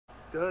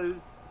Does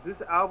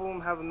this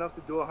album have enough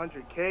to do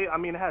 100K? I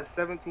mean, it has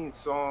 17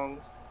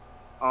 songs.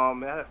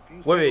 It had a few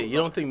Wait, singles you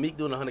on. don't think Meek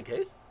doing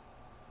 100K?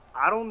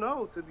 I don't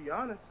know, to be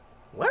honest.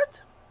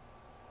 What?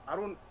 I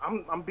don't.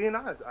 I'm being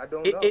honest. I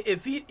don't know.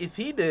 If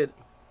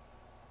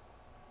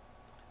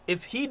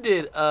he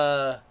did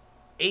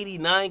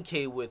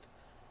 89K with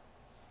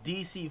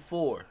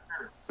DC4,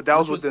 But that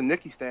was which with was the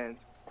Nicki stands.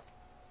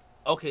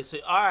 okay. So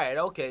all right,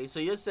 okay. So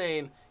you're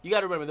saying you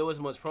got to remember there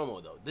wasn't much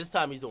promo though. This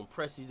time he's doing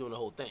press. He's doing the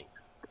whole thing.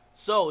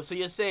 So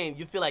you're saying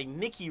you feel like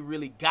Nicki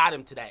really got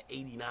him to that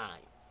 89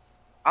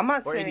 I'm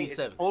not or saying it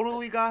 87.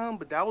 totally got him,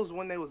 but that was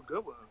when they was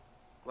good with him.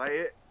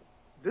 Like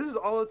this is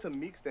all up to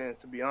Meek stands,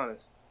 to be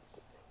honest.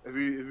 If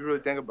you really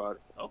think about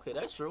it, Okay,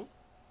 that's true.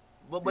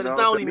 But you it's know, not if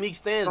the only Meek Meek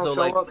stands don't though.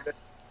 show Like up,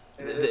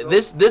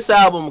 this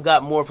album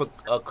got more of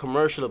a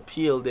commercial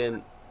appeal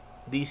than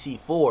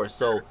DC4.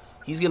 So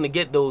he's gonna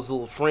get those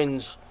little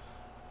fringe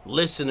like,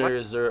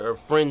 listeners or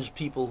fringe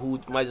people who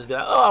might just be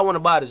like, oh, I want to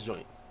buy this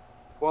joint.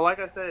 well, like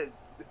I said,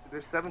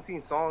 there's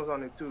 17 songs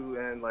on it too,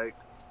 and like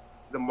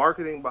the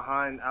marketing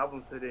behind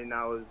albums today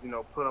now is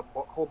put up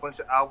a whole bunch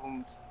of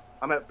albums.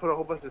 I mean, put a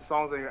whole bunch of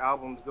songs on your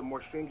albums. The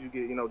more streams you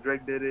get,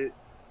 Drake did it.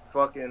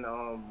 Fucking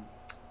um,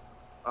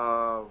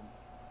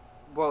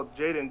 well,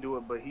 Jay didn't do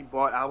it, but he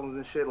bought albums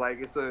and shit. Like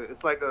it's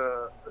like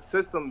a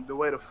system, the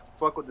way to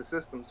fuck with the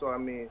system. So I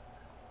mean,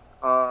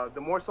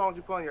 the more songs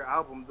you put on your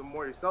album, the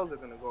more your sales are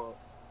gonna go up.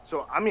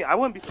 So I mean, I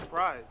wouldn't be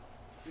surprised.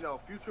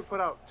 Future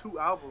put out 2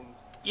 albums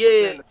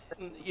Yeah,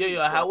 within yeah.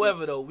 so, I mean,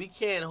 However, though, we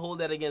can't hold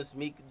that against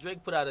Meek.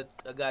 Drake put out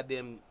a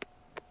goddamn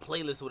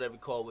playlist or whatever you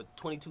call it with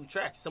 22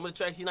 tracks. Some of the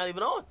tracks he's not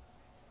even on.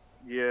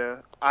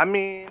 yeah. I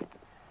mean,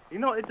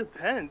 it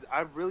depends.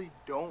 I really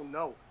don't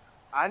know.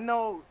 I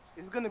know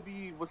it's gonna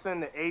be within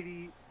the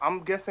 80.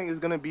 I'm guessing it's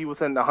gonna be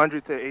within the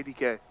 100 to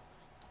 80K.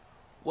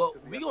 Well,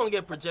 we gonna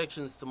get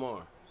projections tomorrow.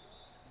 Or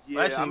Yeah,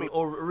 I actually, mean,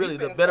 or these really,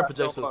 the fans better gotta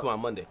projections show will up come out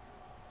Monday.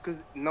 because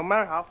no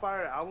matter how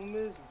fire the album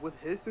is, with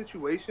his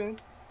situation,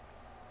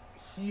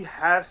 he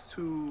has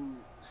to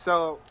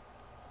sell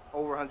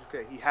over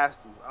 100K. He has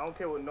to. I don't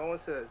care what no one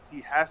says.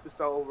 He has to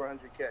sell over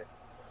 100K.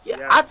 Yeah,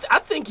 Yeah, I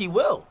think he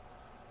will.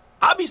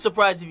 I'd be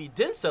surprised if he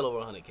didn't sell over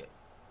 100K.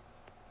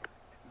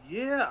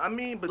 yeah. I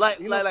mean, but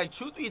Like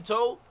truth be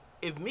told,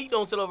 if Meek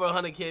don't sell over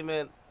 100K,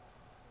 man,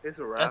 it's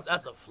a wrap.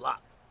 that's a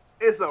flop.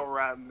 It's a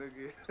wrap,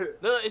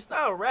 nigga. No, it's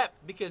not a rap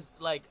because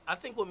like I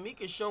think what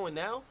Meek is showing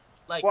now,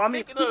 like Well, I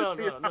mean, no,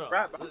 it's not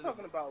rap. I'm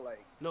talking about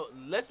like, no.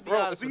 Let's be bro.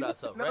 honest with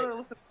ourselves, right?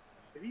 Listen,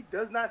 if he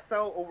does not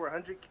sell over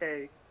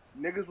 100K,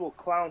 niggas will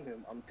clown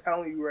him. I'm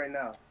telling you right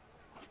now.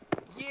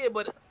 Yeah,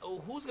 but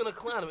who's gonna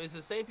clown him? It's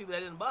the same people that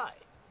didn't buy.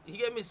 You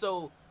get me?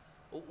 So,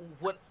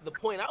 what the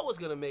point I was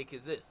gonna make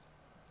is this: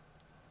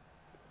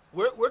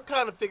 we're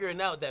kind of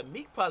figuring out that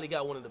Meek probably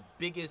got one of the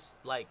biggest,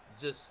 like,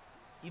 just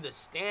either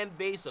stand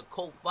base or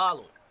cult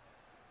following.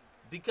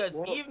 Because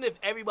Well, even if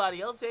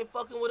everybody else ain't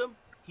fucking with him,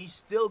 he's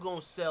still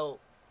gonna sell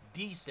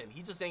decent.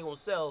 He just ain't gonna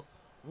sell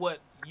what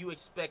you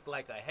expect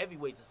like a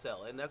heavyweight to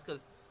sell, and that's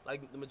because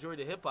like the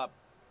majority of hip hop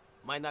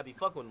might not be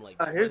fucking with him like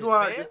that. But here's his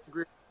why I fans,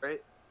 disagree.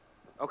 Right?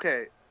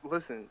 Okay,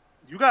 listen.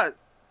 You got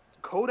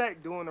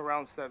Kodak doing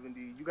around 70.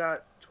 You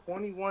got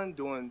 21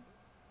 doing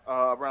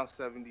around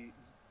 70.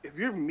 If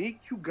you're Meek,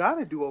 you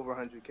gotta do over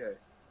 100K.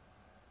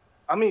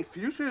 I mean,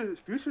 Future's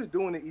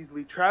doing it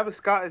easily. Travis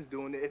Scott is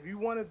doing it. If you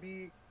want to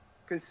be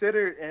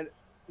considered and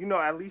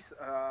at least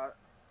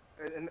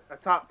in a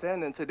top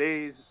 10 in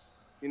today's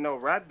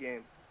rap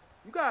game,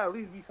 you gotta at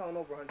least be selling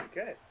over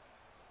 100K.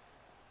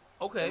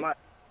 okay, Am I-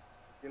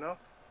 you know?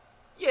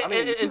 yeah, I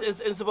mean,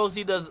 and suppose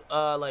he does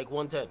like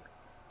 110.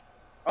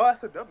 Oh,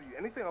 that's a W.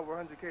 Anything over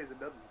 100K is a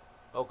W.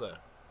 Okay,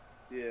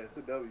 Yeah, it's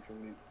a W for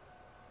me.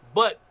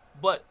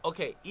 but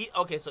okay,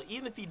 okay. So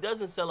even if he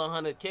doesn't sell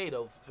 100K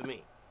though, for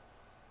me,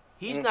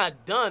 he's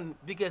not done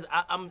because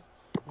I'm.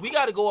 We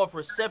got to go off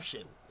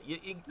reception.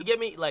 You get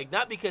me? Like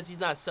not because he's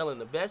not selling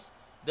the best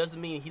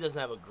doesn't mean he doesn't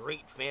have a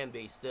great fan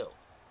base still.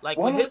 Like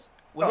Well, with his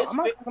I'm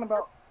not talking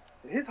about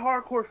his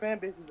hardcore fan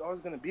base is always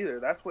gonna be there.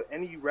 That's what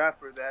any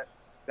rapper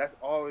that's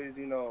always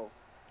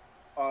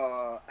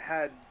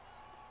had.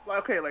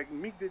 Okay, like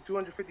Meek did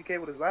 250K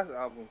with his last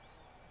album.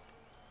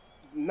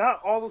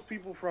 Not all those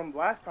people from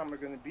last time are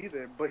gonna be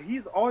there, but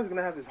he's always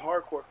gonna have his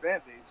hardcore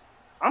fan base.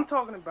 I'm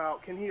talking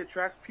about, can he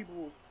attract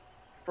people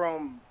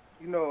from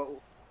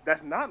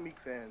that's not Meek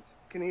fans?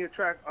 Can he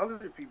attract other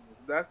people?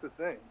 That's the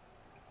thing,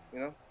 you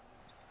know.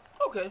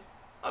 Okay,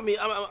 I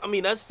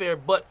mean that's fair,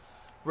 but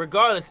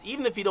regardless,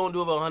 even if he don't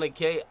do over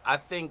 100K, I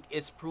think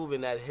it's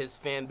proven that his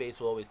fan base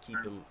will always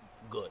keep him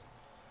good.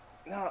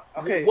 No,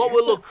 okay. What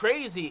would look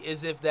crazy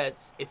is if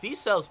he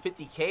sells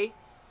 50K,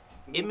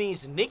 it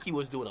means Nicki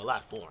was doing a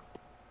lot for him.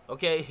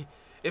 Okay,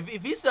 if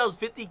he sells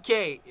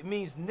 50K, it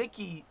means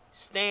Nicki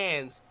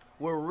stands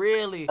were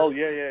really Oh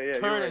yeah.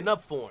 turning Right.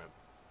 up for him.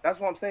 That's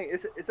what I'm saying.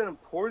 It's an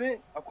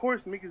important. Of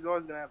course, Meek is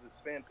always gonna have his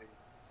fan base,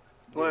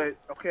 but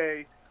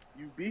okay,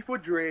 you beef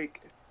with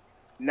Drake.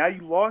 Now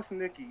you lost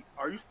Nicki.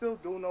 Are you still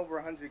doing over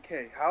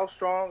 100K? How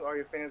strong are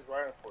your fans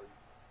riding for you?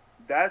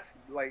 That's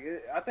like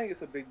I think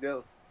it's a big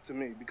deal to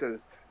me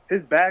because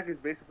his back is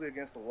basically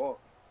against the wall.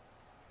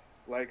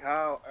 Like,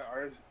 how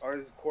are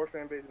his core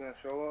fan base gonna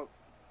show up?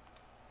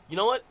 You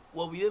know what?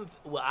 Well,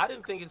 I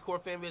didn't think his core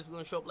fan base was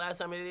gonna show up last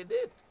time, and they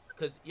did.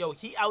 Cause yo,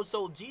 he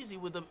outsold Jeezy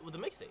with the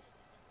mixtape.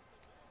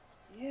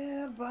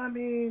 Yeah, but I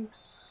mean,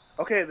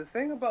 okay. The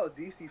thing about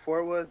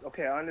DC4 was,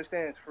 okay, I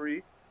understand it's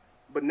free,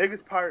 but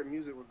niggas pirate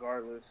music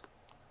regardless,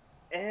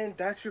 and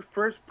that's your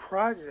first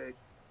project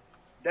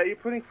that you're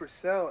putting for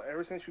sale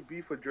ever since you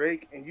beef with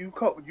Drake, and you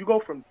go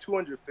from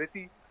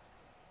 250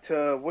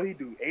 to what he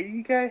do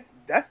 80K.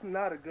 That's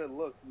not a good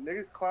look.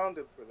 Niggas clowned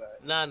him for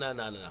that. Nah.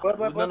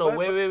 But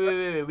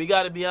Wait. We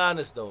gotta be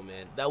honest though,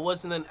 man. That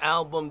wasn't an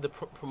album. The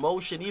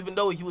promotion, even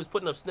though he was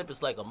putting up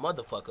snippets like a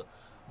motherfucker,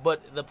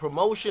 but the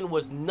promotion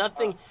was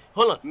nothing.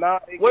 Hold on. Nah,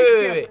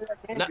 Wait.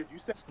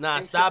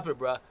 Stop it,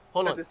 bro.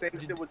 Hold on. The same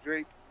shit with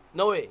Drake.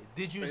 No way.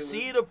 Did you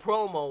see the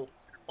promo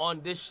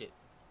on this shit?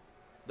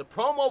 The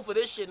promo for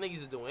this shit,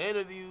 niggas is doing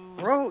interviews.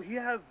 Bro, he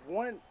has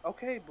one.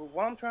 Okay, but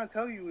what I'm trying to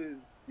tell you is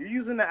you're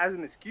using that as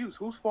an excuse.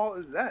 Whose fault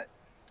is that?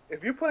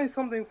 If you're putting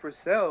something for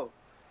sale,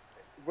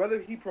 whether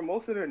he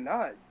promotes it or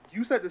not,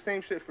 you said the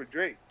same shit for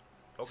Drake.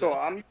 Okay. So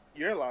I'm using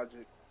your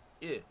logic.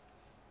 Yeah.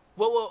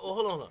 Well,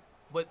 hold on.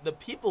 But the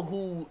people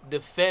who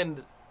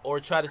defend or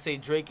try to say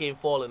Drake ain't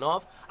falling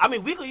off, I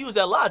mean, we could use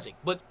that logic.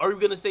 But are we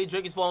gonna say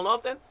Drake is falling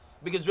off then?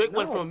 Because Drake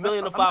went from 1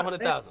 million to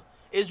 500,000.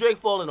 Is Drake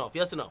falling off?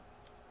 Yes or no?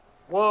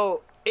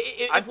 Well,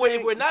 if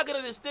we're not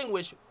gonna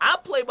distinguish, I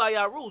play by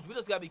y'all rules. We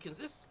just gotta be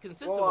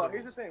consistent. Well, with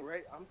here's the thing,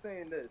 right? I'm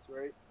saying this,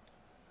 right?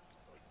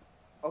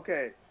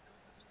 Okay,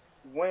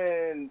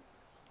 when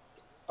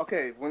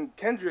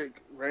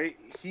Kendrick, right?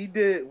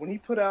 When he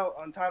put out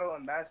Untitled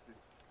Unmastered,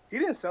 he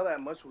didn't sell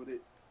that much with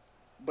it,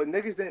 but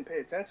niggas didn't pay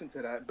attention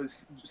to that. But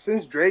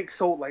since Drake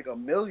sold like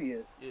 1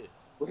 million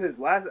with his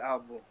last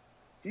album,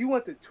 he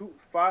went to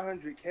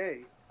 500K,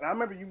 and I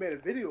remember you made a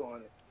video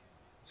on it.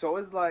 So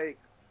it's like,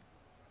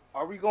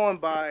 are we going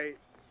by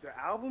the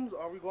albums?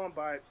 Or are we going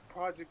by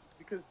projects?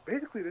 Because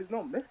basically, there's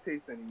no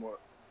mixtapes anymore.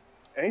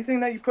 Anything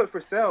that you put for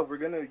sale, we're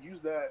gonna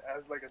use that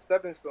as like a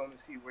stepping stone to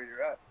see where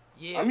you're at.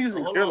 Yeah, I'm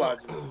using your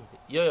logic.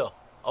 Yeah.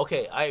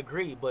 Okay, I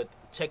agree, but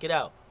check it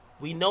out.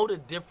 We know the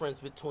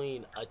difference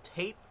between a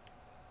tape,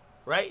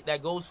 right,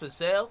 that goes for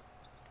sale,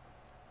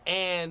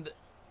 and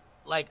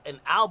like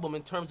an album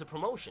in terms of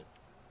promotion.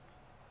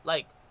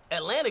 Like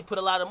Atlantic put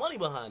a lot of money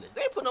behind this.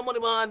 They put no money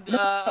behind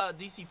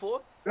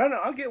DC4. No,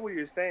 I get what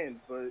you're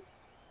saying, but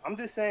I'm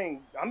just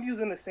saying I'm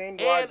using the same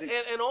logic.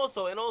 And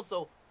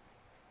also,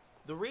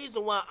 the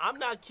reason why I'm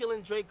not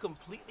killing Drake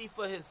completely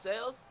for his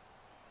sales,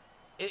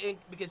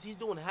 because he's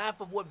doing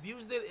half of what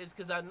views did, is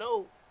because I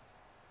know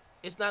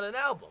it's not an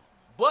album.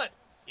 But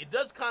it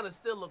does kind of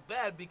still look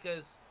bad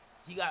because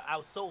he got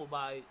outsold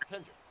by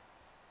Kendrick.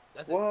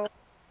 That's well,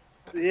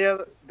 yeah,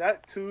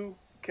 that too.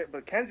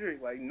 But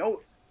Kendrick, like, no,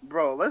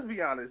 bro, let's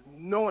be honest.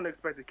 No one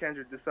expected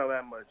Kendrick to sell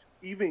that much.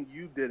 Even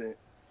you didn't.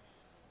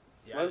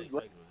 Yeah, I didn't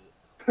expect him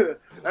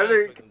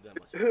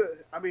to do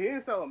it. I mean, he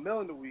didn't sell 1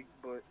 million a week,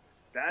 but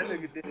that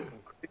nigga did some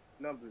crazy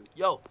numbers.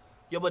 Yo,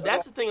 but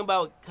that's the thing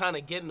about kind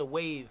of getting the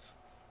wave.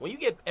 When you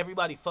get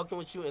everybody fucking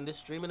with you in this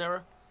streaming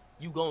era,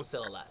 you gonna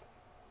sell a lot.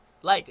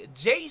 Like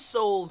Jay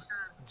sold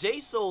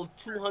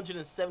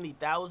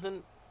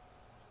 270,000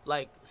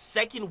 like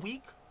second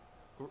week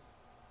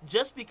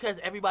just because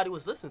everybody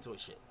was listening to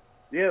his shit.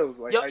 Yeah, it was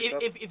like, yo,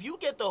 if you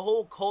get the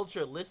whole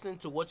culture listening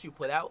to what you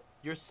put out,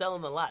 you're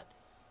selling a lot.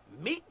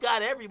 Meek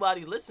got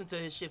everybody listening to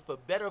his shit for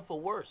better or for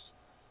worse.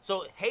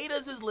 So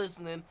haters is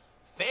listening,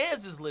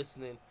 fans is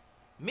listening.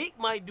 Meek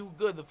might do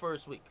good the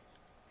first week.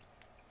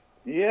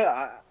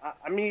 Yeah,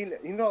 I mean,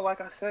 you know,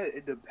 like I said,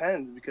 it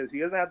depends because he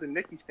doesn't have the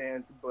Nicki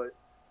stance, but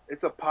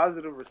it's a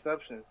positive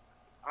reception.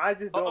 I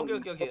just don't.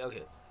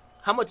 Okay.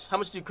 How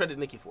much do you credit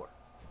Nicki for?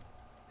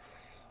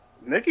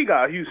 Nicki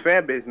got a huge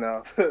fan base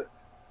now.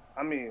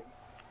 I mean,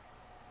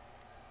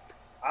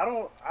 I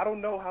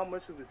don't know how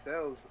much of it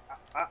sells.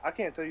 I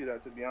can't tell you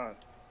that, to be honest.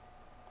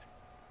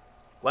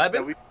 What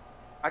happened?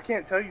 I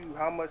can't tell you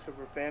how much of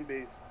her fan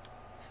base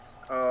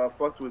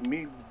fucked with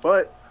me,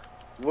 but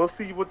we'll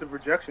see what the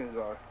projections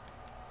are.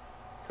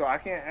 So I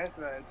can't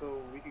answer that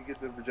until we can get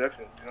the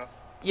projections, you know?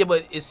 Yeah,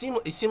 but it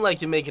seemed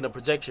like you're making a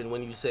projection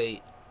when you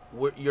say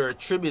you're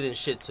attributing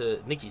shit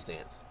to Nicki's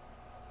stance.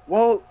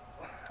 Well,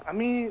 I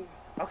mean,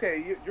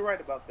 okay, you're right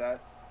about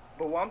that.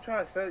 But what I'm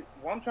trying to say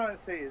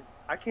is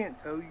I can't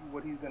tell you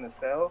what he's gonna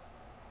sell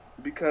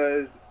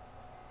because.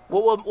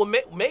 Well,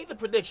 make the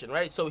prediction,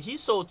 right? So he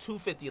sold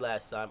 250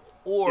 last time,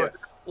 or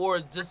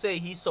just say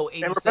he sold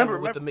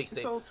 87 with the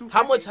mixtape.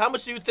 How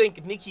much do you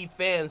think Nicki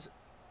fans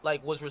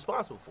like was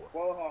responsible for?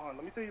 Well, hold on.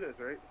 Let me tell you this,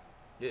 right?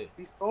 Yeah.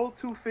 He sold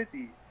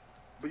 250,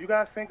 but you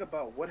gotta think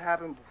about what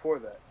happened before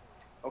that.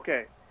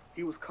 Okay,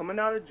 he was coming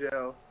out of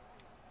jail,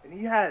 and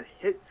he had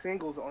hit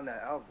singles on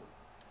that album.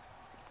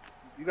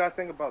 You gotta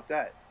think about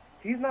that.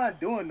 He's not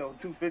doing no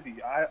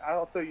 250.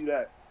 I'll tell you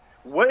that.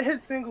 What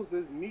hit singles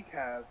does Meek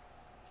have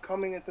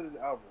coming into this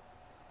album?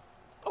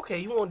 Okay,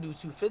 he won't do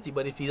 250,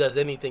 but if he does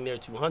anything near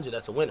 200,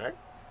 that's a win, right?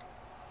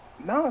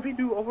 No, if he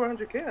do over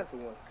 100K, that's a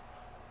win.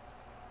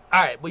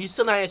 All right, but you're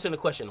still not answering the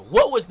question.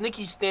 What was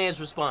Nicki Stan's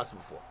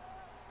responsible for?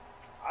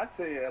 I'd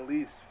say at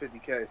least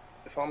 50K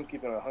if I'm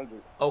keeping it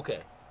 100. Okay.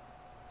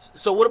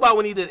 So what about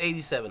when he did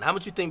 87? How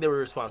much you think they were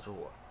responsible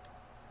for?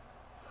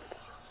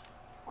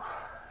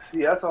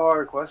 See, that's a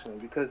hard question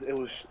because it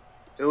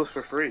was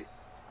for free.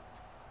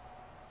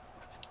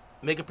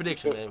 Make a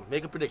prediction, man.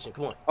 Make a prediction.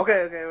 Come on.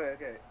 Okay,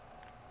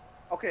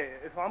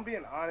 if I'm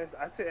being honest,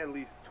 I'd say at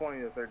least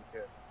 20 to 30K.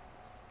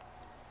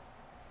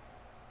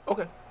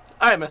 Okay.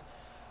 All right, man.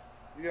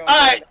 You know All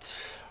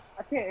right.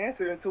 I can't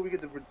answer it until we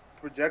get the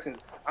projections.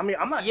 I mean,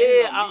 I'm not.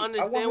 Yeah, I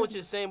understand what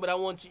you're saying, but I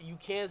want you. You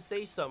can't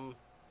say something,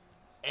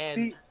 and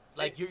See,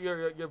 like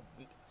you're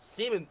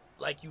seeming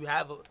like you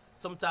have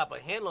some type of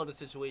handle on the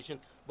situation,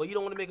 but you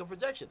don't want to make a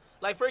projection.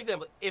 Like for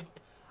example, if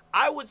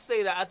I would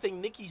say that I think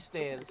Nicki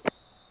stands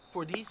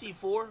for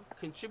DC4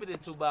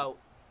 contributed to about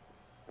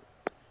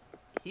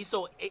he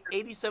sold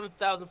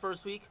 87,000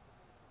 first week.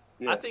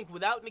 Yeah. I think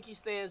without Nicki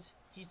stands,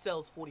 he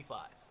sells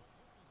 45.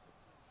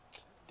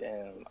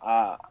 Damn.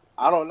 I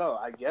don't know.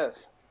 I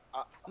guess.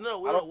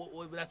 No,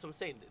 that's what I'm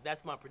saying.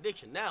 That's my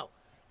prediction. Now,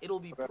 it'll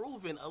be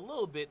proven a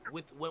little bit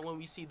with when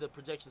we see the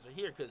projections are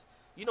here, because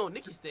you know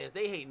Nicki stands.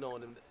 They hating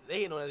on him. They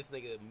hating on this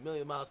nigga a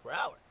million miles per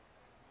hour.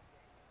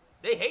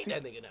 They hate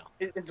that nigga now.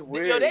 It's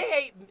weird. Yo, they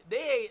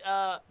hate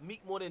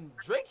Meek more than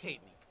Drake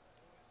hate Meek,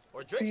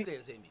 or Drake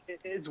stands hate Meek.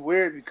 It's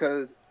weird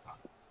because,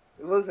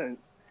 listen,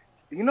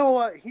 you know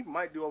what? He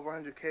might do over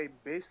 100K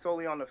based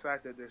solely on the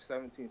fact that there's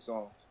 17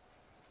 songs.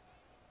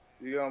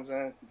 You know what I'm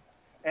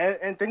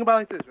saying? And think about it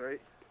like this,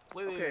 right?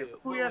 Wait,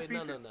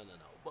 no.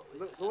 But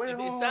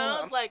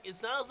it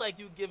sounds like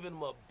you giving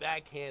him a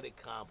backhanded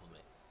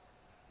compliment.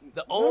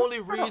 The only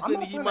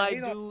reason he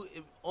might do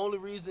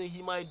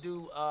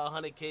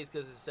 100K is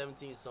because it's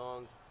 17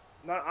 songs.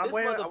 This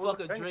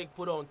motherfucker Drake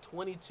put on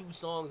 22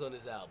 songs on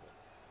his album.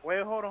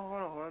 Wait, hold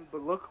on.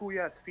 But look who he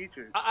has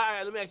featured. All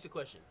right, let me ask you a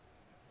question.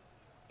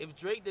 If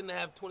Drake didn't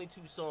have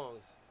 22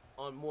 songs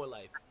on More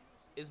Life,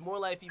 is More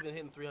Life even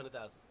hitting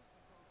 300,000?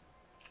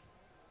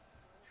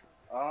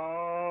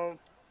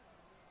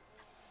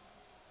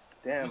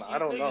 Damn, I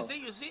don't know.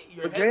 You see,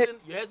 you're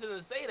hesitant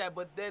to say that,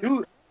 but then,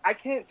 dude, I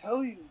can't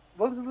tell you.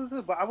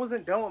 Listen, but I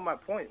wasn't done with my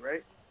point,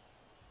 right?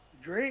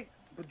 Drake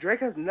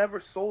has never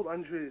sold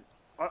under.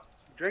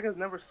 Drake has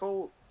never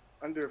sold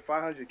under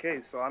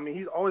 500K. So I mean,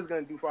 he's always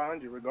gonna do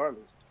 500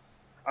 regardless.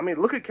 I mean,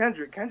 look at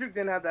Kendrick. Kendrick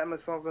didn't have that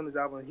many songs on his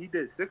album. He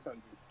did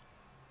 600,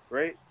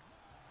 right?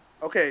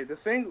 Okay,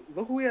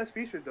 look who he has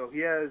featured though. He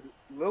has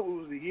Lil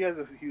Uzi. He has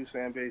a huge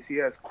fan base. He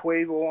has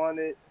Quavo on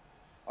it.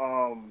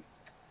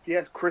 He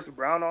has Chris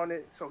Brown on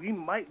it. So he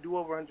might do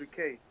over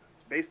 100K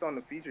based on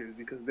the features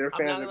because their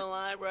fans. I'm not gonna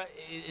lie, bro.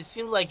 It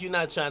seems like you're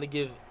not trying to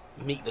give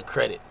Meek the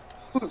credit.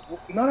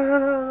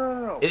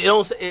 No.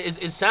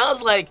 It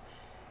sounds like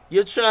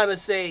you're trying to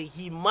say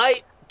he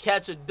might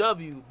catch a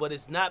W, but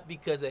it's not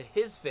because of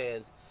his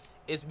fans.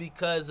 It's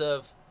because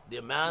of the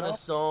amount of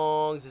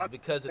songs. It's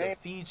because of the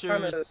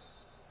features.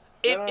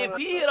 If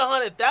he hit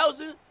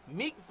 100,000,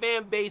 Meek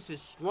fan base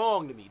is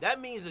strong to me.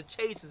 That means the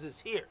chasers is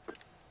here.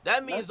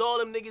 That means all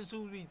them niggas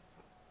who be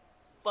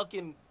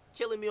fucking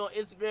killing me on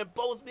Instagram,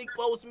 post Meek.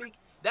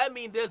 That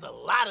means there's a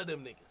lot of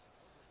them niggas.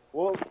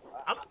 Well,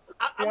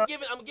 I'm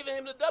giving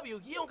him the W.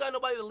 He don't got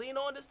nobody to lean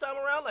on this time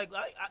around. Like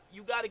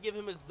you got to give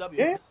him his W.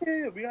 Yeah,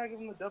 we gotta give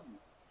him the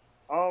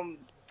W.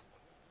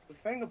 The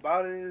thing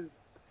about it is,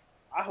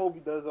 I hope he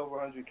does over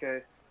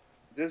 100K,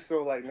 just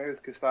so like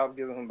niggas can stop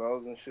giving him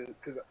bells and shit.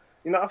 Cause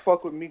you know I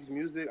fuck with Meek's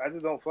music. I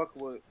just don't fuck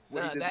with.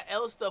 That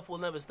L stuff will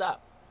never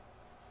stop.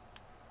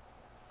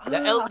 I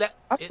don't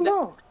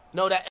know. No, that